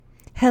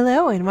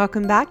Hello and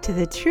welcome back to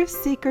the Truth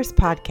Seekers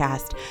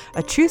podcast.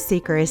 A truth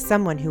seeker is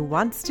someone who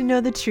wants to know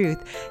the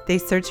truth. They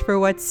search for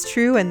what's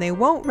true and they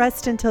won't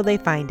rest until they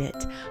find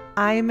it.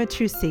 I am a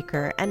truth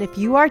seeker, and if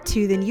you are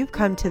too, then you've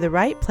come to the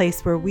right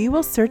place where we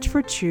will search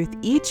for truth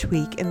each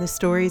week in the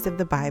stories of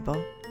the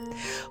Bible.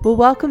 Well,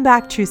 welcome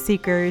back, truth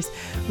seekers.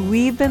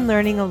 We've been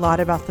learning a lot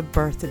about the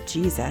birth of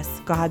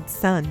Jesus, God's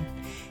Son.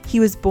 He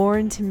was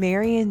born to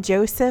Mary and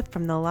Joseph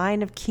from the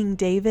line of King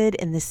David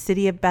in the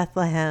city of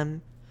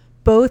Bethlehem.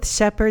 Both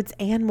shepherds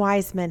and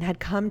wise men had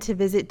come to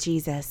visit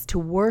Jesus to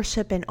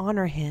worship and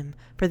honor him,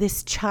 for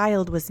this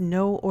child was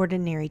no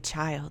ordinary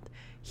child.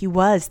 He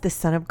was the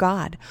Son of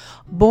God,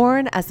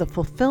 born as a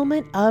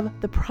fulfillment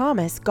of the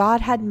promise God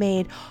had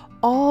made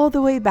all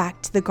the way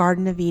back to the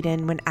Garden of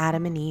Eden when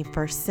Adam and Eve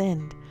first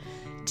sinned.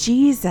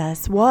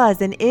 Jesus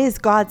was and is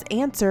God's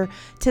answer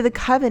to the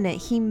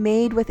covenant he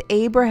made with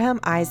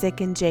Abraham,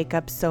 Isaac, and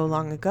Jacob so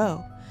long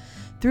ago.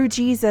 Through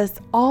Jesus,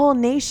 all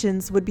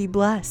nations would be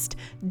blessed,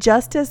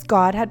 just as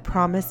God had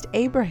promised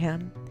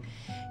Abraham.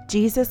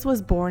 Jesus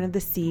was born of the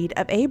seed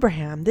of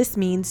Abraham. This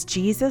means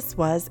Jesus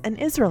was an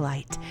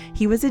Israelite.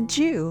 He was a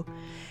Jew.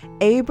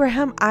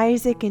 Abraham,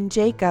 Isaac, and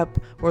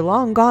Jacob were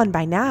long gone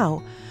by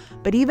now,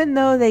 but even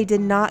though they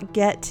did not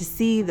get to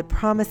see the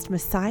promised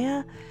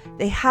Messiah,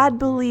 they had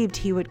believed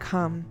he would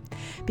come,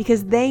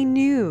 because they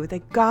knew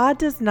that God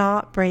does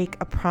not break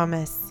a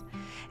promise.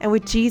 And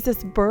with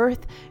Jesus'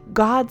 birth,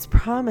 God's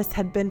promise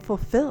had been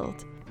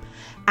fulfilled.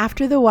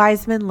 After the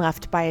wise men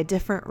left by a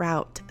different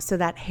route so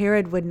that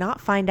Herod would not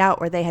find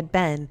out where they had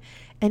been,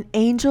 an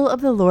angel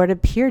of the Lord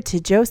appeared to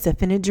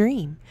Joseph in a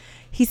dream.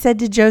 He said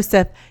to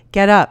Joseph,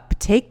 "Get up,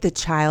 take the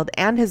child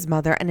and his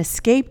mother and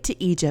escape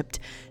to Egypt.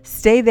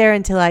 Stay there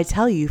until I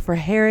tell you, for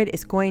Herod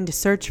is going to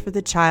search for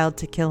the child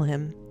to kill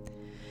him."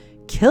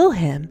 Kill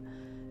him?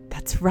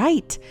 That's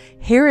right.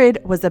 Herod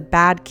was a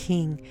bad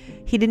king.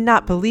 He did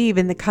not believe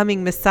in the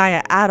coming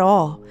Messiah at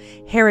all.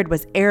 Herod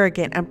was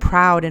arrogant and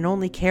proud and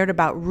only cared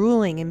about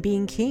ruling and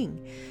being king.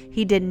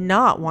 He did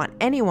not want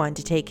anyone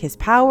to take his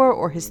power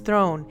or his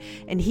throne,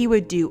 and he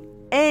would do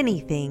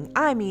anything,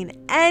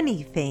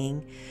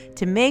 anything,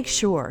 to make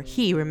sure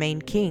he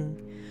remained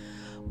king.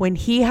 When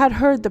he had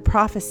heard the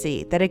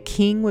prophecy that a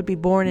king would be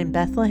born in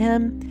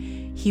Bethlehem,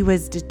 he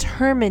was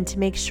determined to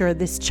make sure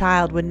this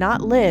child would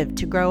not live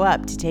to grow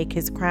up to take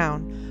his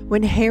crown.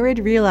 When Herod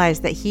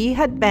realized that he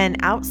had been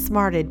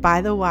outsmarted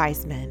by the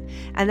wise men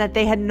and that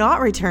they had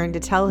not returned to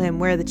tell him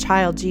where the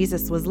child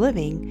Jesus was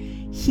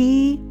living,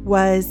 he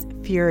was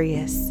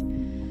furious.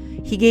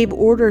 He gave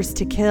orders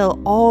to kill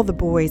all the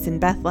boys in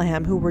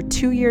Bethlehem who were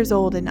 2 years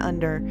old and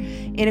under,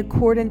 in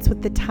accordance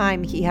with the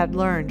time he had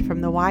learned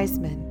from the wise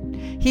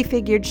men. He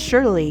figured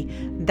surely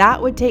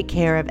that would take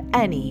care of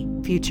any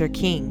future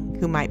king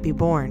who might be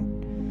born.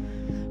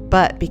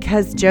 But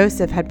because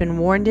Joseph had been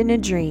warned in a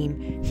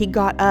dream, he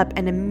got up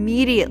and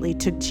immediately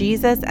took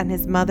Jesus and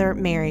his mother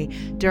Mary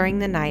during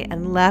the night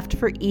and left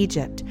for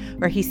Egypt,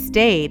 where he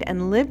stayed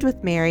and lived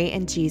with Mary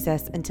and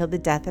Jesus until the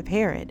death of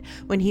Herod,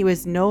 when he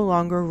was no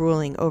longer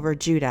ruling over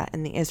Judah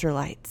and the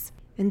Israelites.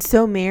 And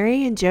so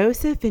Mary and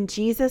Joseph and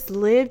Jesus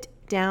lived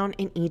down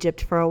in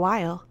Egypt for a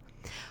while.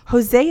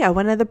 Hosea,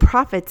 one of the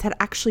prophets, had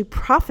actually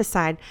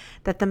prophesied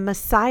that the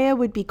Messiah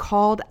would be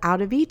called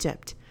out of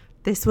Egypt.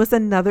 This was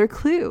another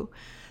clue.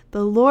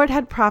 The Lord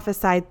had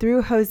prophesied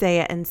through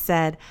Hosea and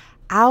said,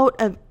 "Out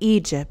of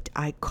Egypt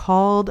I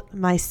called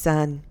my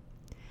son."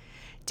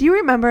 Do you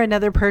remember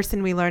another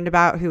person we learned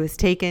about who was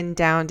taken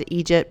down to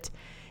Egypt?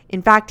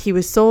 In fact, he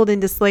was sold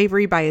into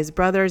slavery by his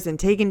brothers and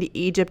taken to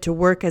Egypt to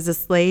work as a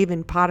slave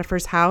in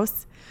Potiphar's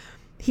house.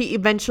 He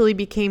eventually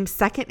became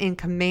second in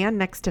command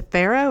next to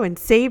Pharaoh and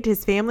saved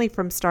his family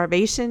from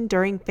starvation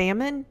during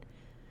famine.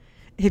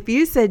 If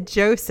you said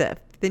Joseph,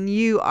 then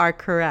you are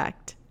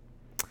correct.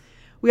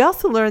 We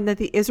also learned that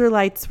the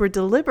Israelites were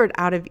delivered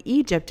out of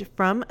Egypt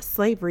from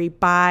slavery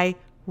by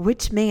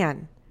which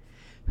man?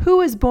 Who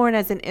was born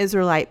as an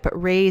Israelite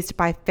but raised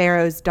by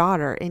Pharaoh's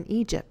daughter in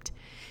Egypt?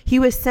 He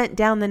was sent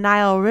down the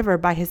Nile River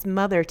by his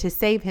mother to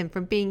save him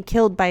from being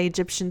killed by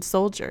Egyptian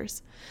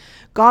soldiers.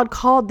 God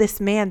called this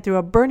man through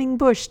a burning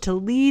bush to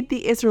lead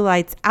the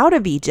Israelites out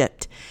of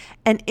Egypt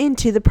and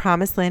into the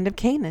promised land of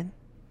Canaan.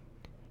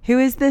 Who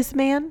is this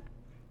man?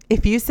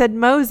 If you said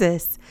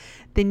Moses,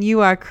 then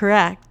you are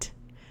correct.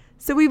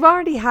 So we've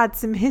already had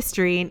some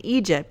history in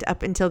Egypt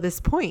up until this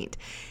point,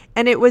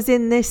 and it was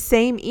in this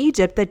same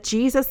Egypt that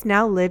Jesus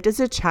now lived as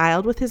a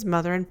child with his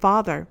mother and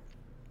father.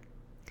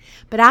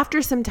 But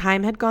after some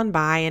time had gone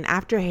by, and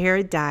after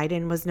Herod died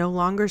and was no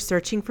longer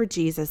searching for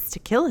Jesus to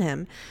kill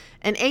him,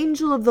 an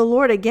angel of the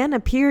Lord again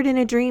appeared in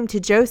a dream to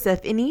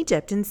Joseph in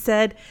Egypt and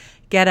said,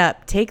 "Get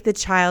up, take the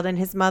child and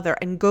his mother,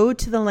 and go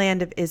to the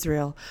land of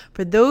Israel,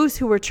 for those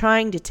who were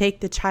trying to take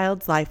the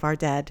child's life are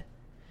dead."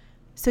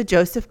 So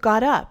Joseph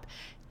got up,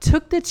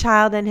 took the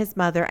child and his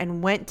mother,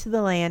 and went to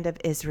the land of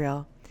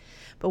Israel.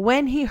 But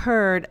when he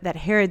heard that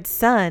Herod's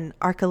son,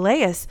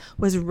 Archelaus,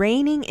 was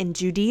reigning in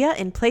Judea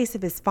in place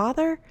of his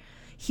father,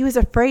 he was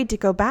afraid to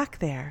go back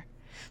there.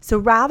 So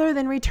rather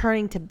than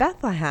returning to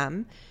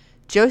Bethlehem,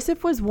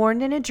 Joseph was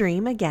warned in a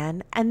dream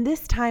again, and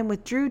this time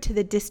withdrew to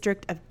the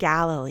district of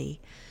Galilee.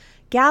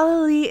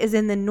 Galilee is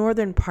in the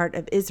northern part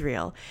of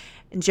Israel,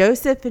 and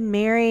Joseph and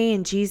Mary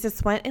and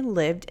Jesus went and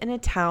lived in a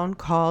town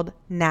called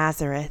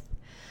Nazareth.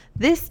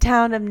 This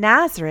town of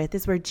Nazareth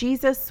is where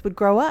Jesus would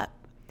grow up.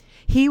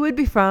 He would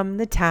be from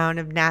the town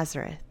of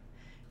Nazareth.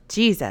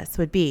 Jesus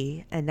would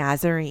be a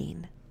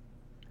Nazarene.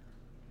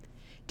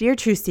 Dear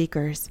Truth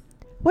Seekers,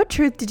 what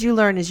truth did you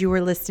learn as you were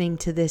listening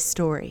to this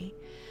story?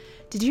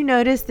 Did you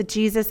notice that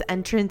Jesus'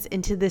 entrance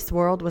into this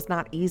world was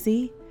not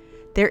easy?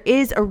 There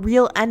is a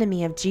real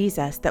enemy of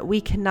Jesus that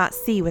we cannot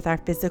see with our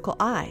physical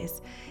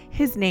eyes.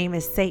 His name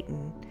is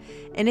Satan.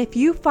 And if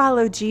you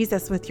follow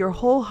Jesus with your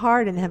whole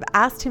heart and have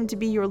asked him to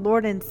be your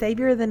Lord and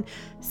Savior, then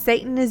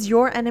Satan is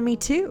your enemy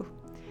too.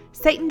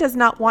 Satan does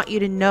not want you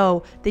to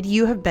know that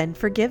you have been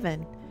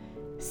forgiven.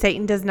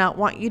 Satan does not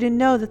want you to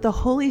know that the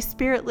Holy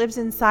Spirit lives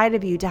inside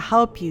of you to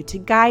help you, to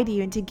guide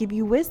you, and to give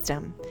you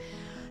wisdom.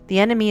 The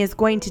enemy is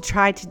going to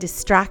try to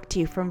distract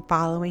you from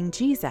following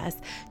Jesus,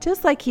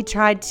 just like he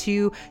tried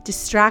to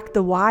distract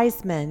the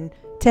wise men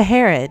to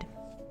Herod.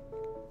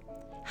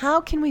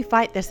 How can we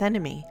fight this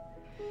enemy?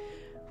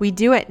 We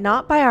do it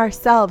not by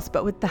ourselves,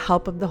 but with the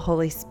help of the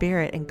Holy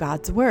Spirit and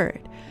God's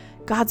Word.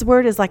 God's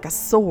Word is like a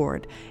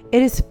sword.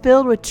 It is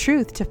filled with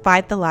truth to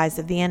fight the lies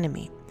of the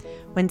enemy.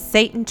 When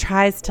Satan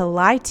tries to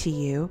lie to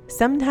you,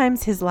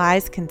 sometimes his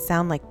lies can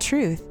sound like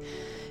truth.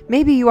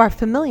 Maybe you are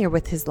familiar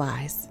with his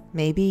lies.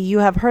 Maybe you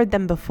have heard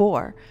them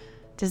before.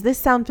 Does this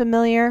sound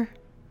familiar?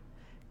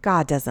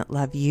 God doesn't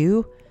love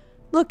you.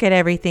 Look at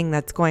everything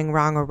that's going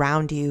wrong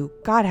around you.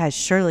 God has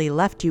surely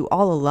left you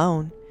all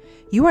alone.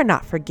 You are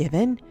not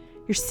forgiven.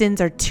 Your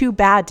sins are too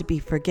bad to be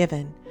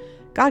forgiven.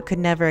 God could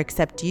never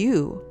accept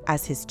you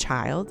as his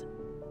child.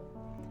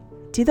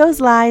 Do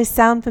those lies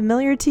sound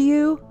familiar to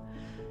you?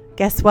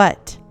 Guess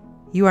what?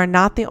 You are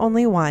not the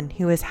only one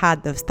who has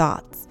had those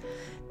thoughts.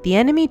 The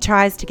enemy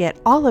tries to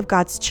get all of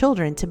God's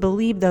children to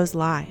believe those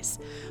lies.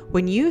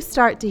 When you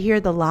start to hear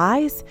the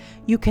lies,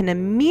 you can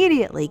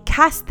immediately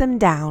cast them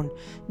down.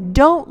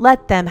 Don't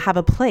let them have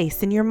a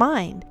place in your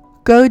mind.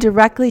 Go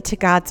directly to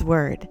God's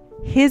Word.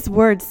 His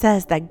Word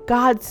says that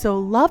God so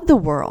loved the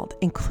world,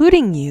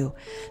 including you,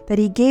 that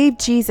he gave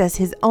Jesus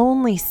his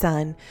only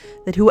Son,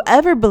 that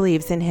whoever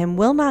believes in him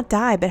will not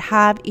die but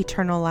have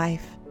eternal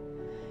life.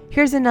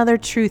 Here's another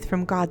truth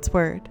from God's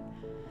Word.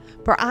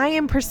 For I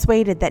am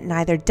persuaded that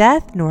neither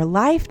death, nor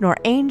life, nor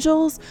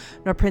angels,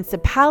 nor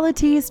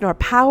principalities, nor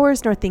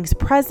powers, nor things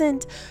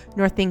present,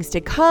 nor things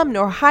to come,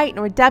 nor height,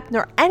 nor depth,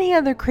 nor any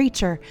other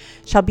creature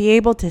shall be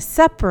able to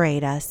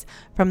separate us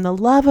from the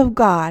love of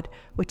God,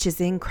 which is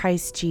in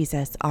Christ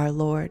Jesus our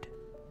Lord.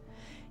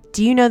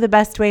 Do you know the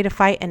best way to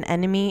fight an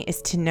enemy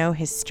is to know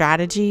his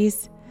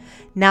strategies?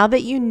 Now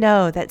that you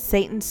know that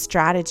Satan's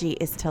strategy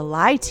is to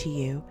lie to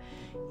you,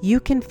 you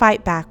can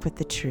fight back with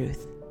the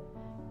truth.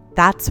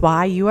 That's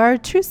why you are a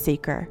truth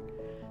seeker.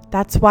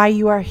 That's why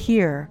you are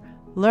here,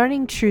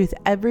 learning truth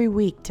every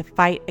week to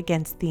fight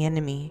against the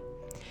enemy.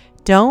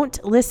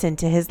 Don't listen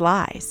to his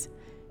lies.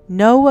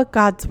 Know what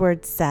God's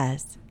Word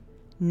says.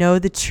 Know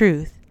the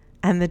truth,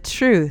 and the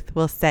truth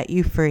will set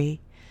you free.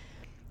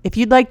 If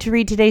you'd like to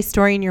read today's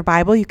story in your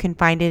Bible, you can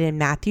find it in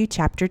Matthew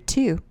chapter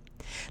 2.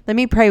 Let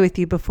me pray with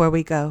you before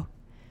we go.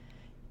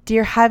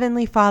 Dear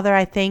Heavenly Father,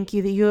 I thank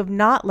you that you have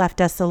not left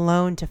us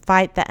alone to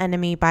fight the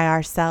enemy by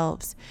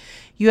ourselves.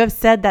 You have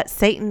said that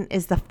Satan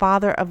is the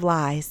father of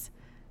lies.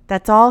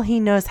 That's all he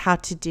knows how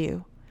to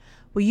do.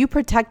 Will you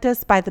protect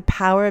us by the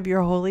power of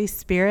your Holy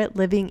Spirit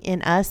living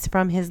in us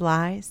from his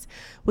lies?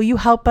 Will you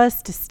help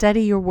us to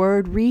study your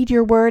word, read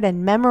your word,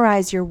 and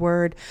memorize your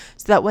word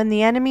so that when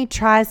the enemy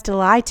tries to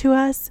lie to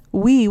us,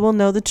 we will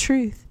know the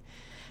truth?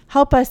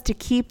 Help us to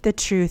keep the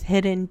truth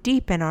hidden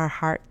deep in our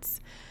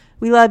hearts.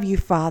 We love you,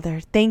 Father.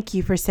 Thank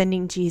you for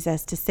sending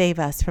Jesus to save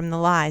us from the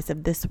lies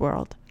of this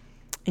world.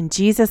 In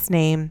Jesus'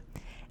 name,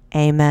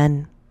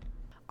 amen.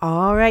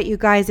 All right, you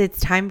guys,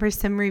 it's time for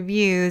some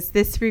reviews.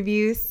 This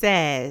review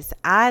says,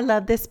 I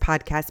love this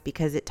podcast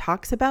because it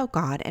talks about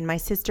God, and my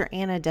sister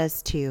Anna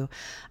does too.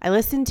 I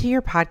listen to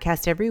your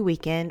podcast every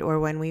weekend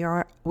or when we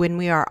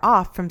are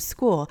off from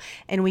school,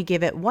 and we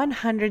give it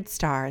 100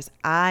 stars.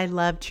 I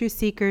love Truth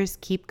Seekers.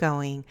 Keep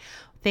going.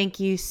 Thank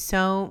you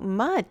so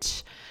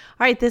much.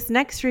 All right, this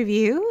next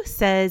review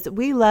says,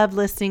 we love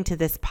listening to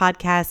this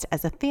podcast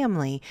as a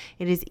family.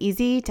 It is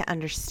easy to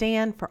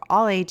understand for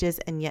all ages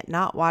and yet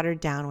not watered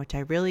down, which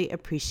I really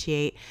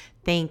appreciate.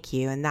 Thank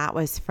you. And that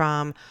was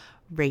from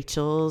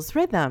Rachel's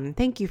Rhythm.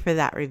 Thank you for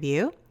that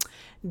review.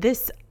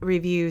 This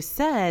review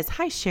says,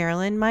 hi,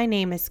 Sherilyn. My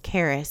name is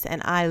Karis,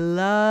 and I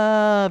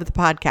love the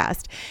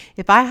podcast.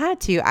 If I had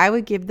to, I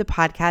would give the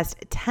podcast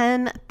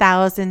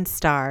 10,000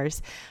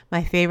 stars.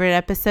 My favorite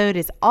episode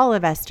is all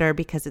of Esther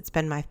because it's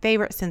been my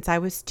favorite since I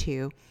was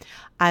 2.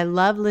 I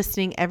love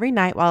listening every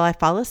night while I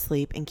fall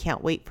asleep and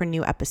can't wait for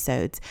new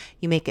episodes.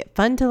 You make it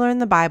fun to learn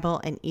the Bible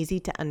and easy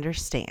to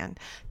understand.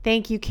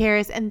 Thank you,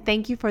 Karis, and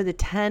thank you for the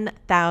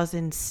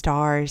 10,000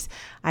 stars.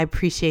 I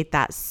appreciate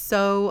that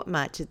so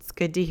much. It's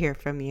good to hear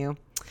from you.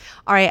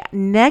 All right,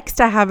 next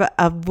I have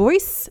a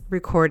voice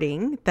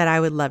recording that I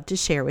would love to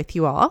share with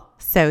you all.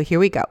 So here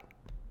we go.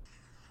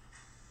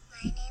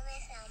 My name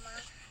is Emma.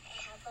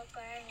 I have a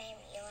brother named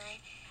Eli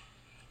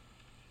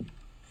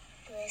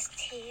who is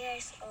 2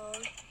 years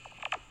old.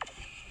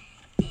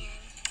 And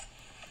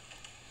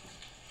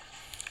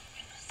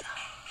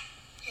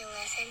I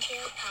listen to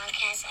your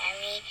podcast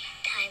every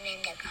time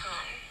in the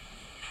car.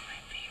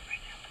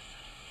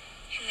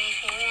 And my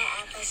favorite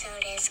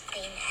episode is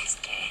Queen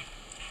Esther.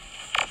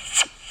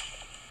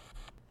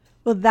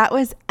 Well, that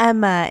was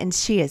Emma, and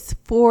she is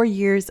 4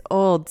 years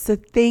old. So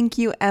thank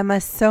you, Emma,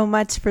 so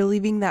much for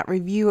leaving that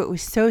review. It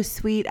was so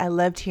sweet. I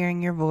loved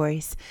hearing your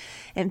voice.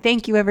 And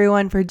thank you,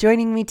 everyone, for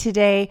joining me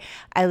today.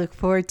 I look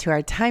forward to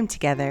our time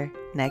together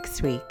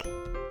next week.